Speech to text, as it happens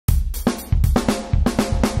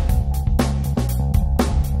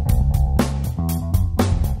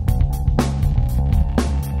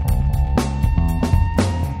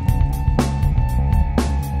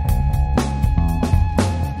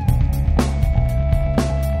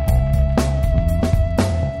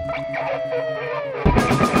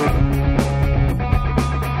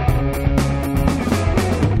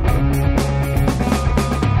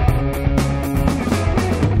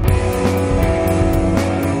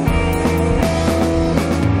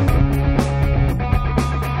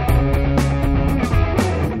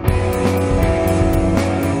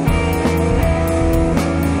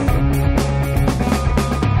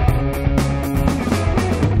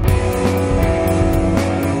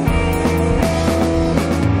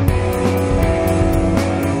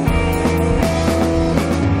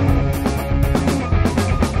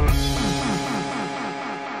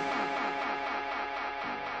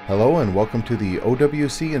welcome to the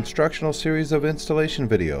OWC instructional series of installation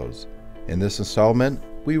videos. In this installment,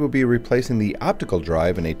 we will be replacing the optical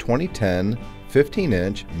drive in a 2010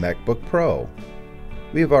 15-inch MacBook Pro.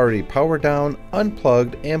 We have already powered down,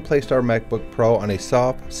 unplugged, and placed our MacBook Pro on a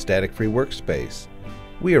soft, static-free workspace.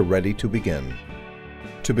 We are ready to begin.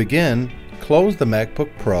 To begin, close the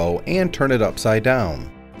MacBook Pro and turn it upside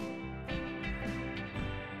down.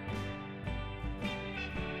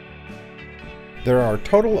 There are a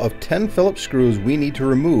total of 10 Phillips screws we need to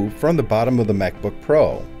remove from the bottom of the MacBook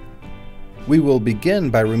Pro. We will begin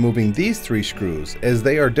by removing these 3 screws as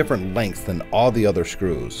they are different lengths than all the other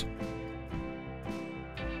screws.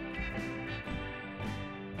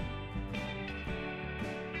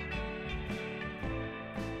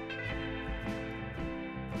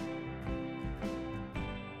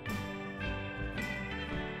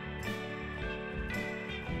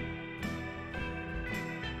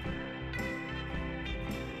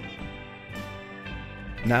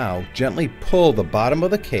 Now, gently pull the bottom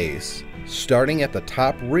of the case, starting at the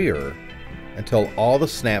top rear, until all the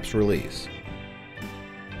snaps release.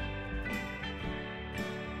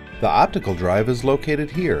 The optical drive is located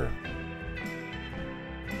here.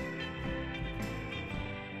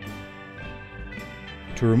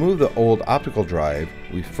 To remove the old optical drive,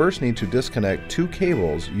 we first need to disconnect 2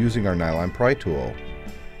 cables using our nylon pry tool.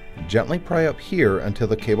 Gently pry up here until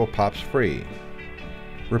the cable pops free.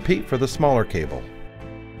 Repeat for the smaller cable.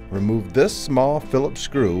 Remove this small Phillips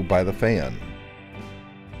screw by the fan.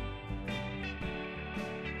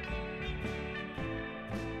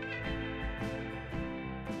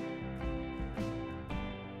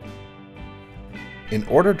 In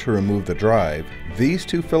order to remove the drive, these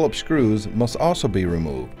 2 Phillips screws must also be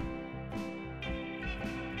removed.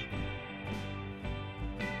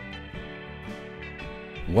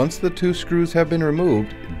 Once the 2 screws have been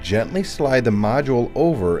removed, gently slide the module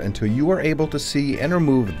over until you are able to see and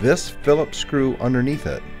remove this Phillips screw underneath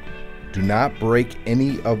it. Do not break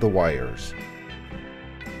any of the wires.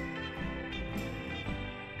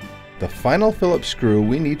 The final Phillips screw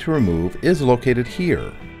we need to remove is located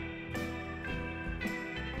here.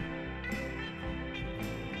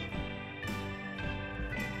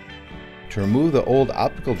 To remove the old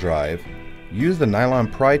optical drive, use the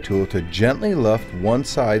nylon pry tool to gently lift one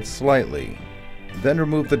side slightly. Then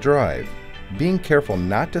remove the drive, being careful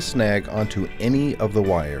not to snag onto any of the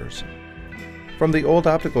wires. From the old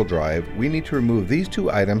optical drive, we need to remove these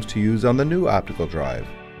 2 items to use on the new optical drive.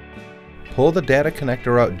 Pull the data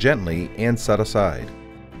connector out gently and set aside.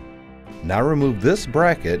 Now remove this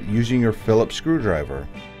bracket using your Phillips screwdriver.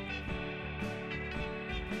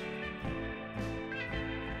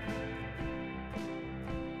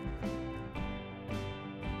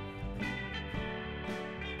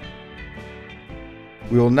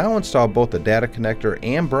 We will now install both the data connector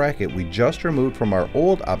and bracket we just removed from our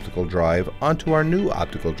old optical drive onto our new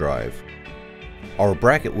optical drive. Our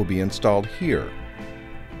bracket will be installed here.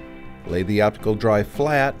 Lay the optical drive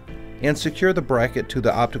flat and secure the bracket to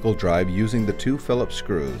the optical drive using the 2 Phillips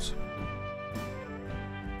screws.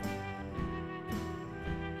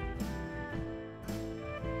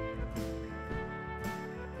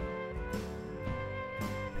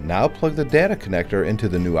 Now plug the data connector into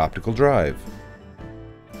the new optical drive.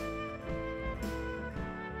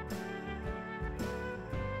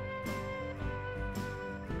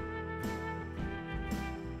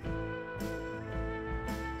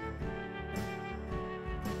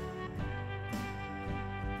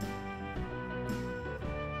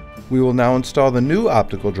 We will now install the new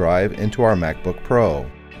optical drive into our MacBook Pro.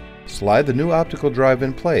 Slide the new optical drive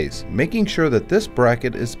in place, making sure that this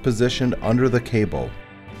bracket is positioned under the cable.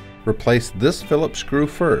 Replace this Phillips screw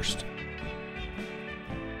first.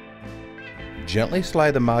 Gently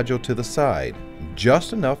slide the module to the side,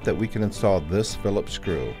 just enough that we can install this Phillips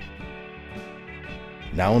screw.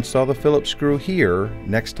 Now install the Phillips screw here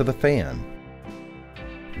next to the fan.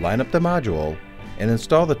 Line up the module and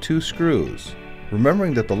install the 2 screws,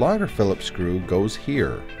 remembering that the longer Phillips screw goes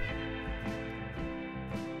here.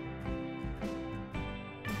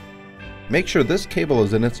 Make sure this cable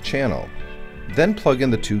is in its channel, then plug in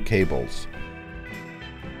the 2 cables.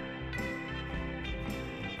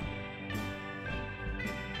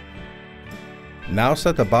 Now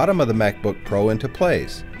set the bottom of the MacBook Pro into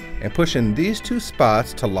place and push in these 2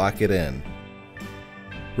 spots to lock it in.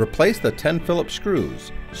 Replace the 10 Phillips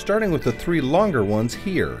screws, starting with the 3 longer ones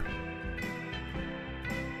here.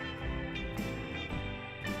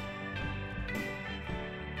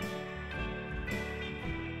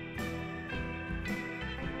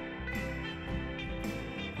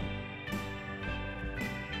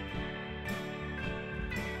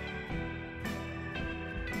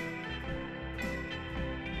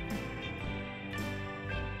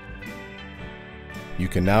 You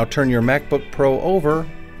can now turn your MacBook Pro over,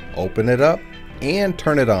 open it up, and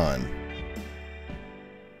turn it on.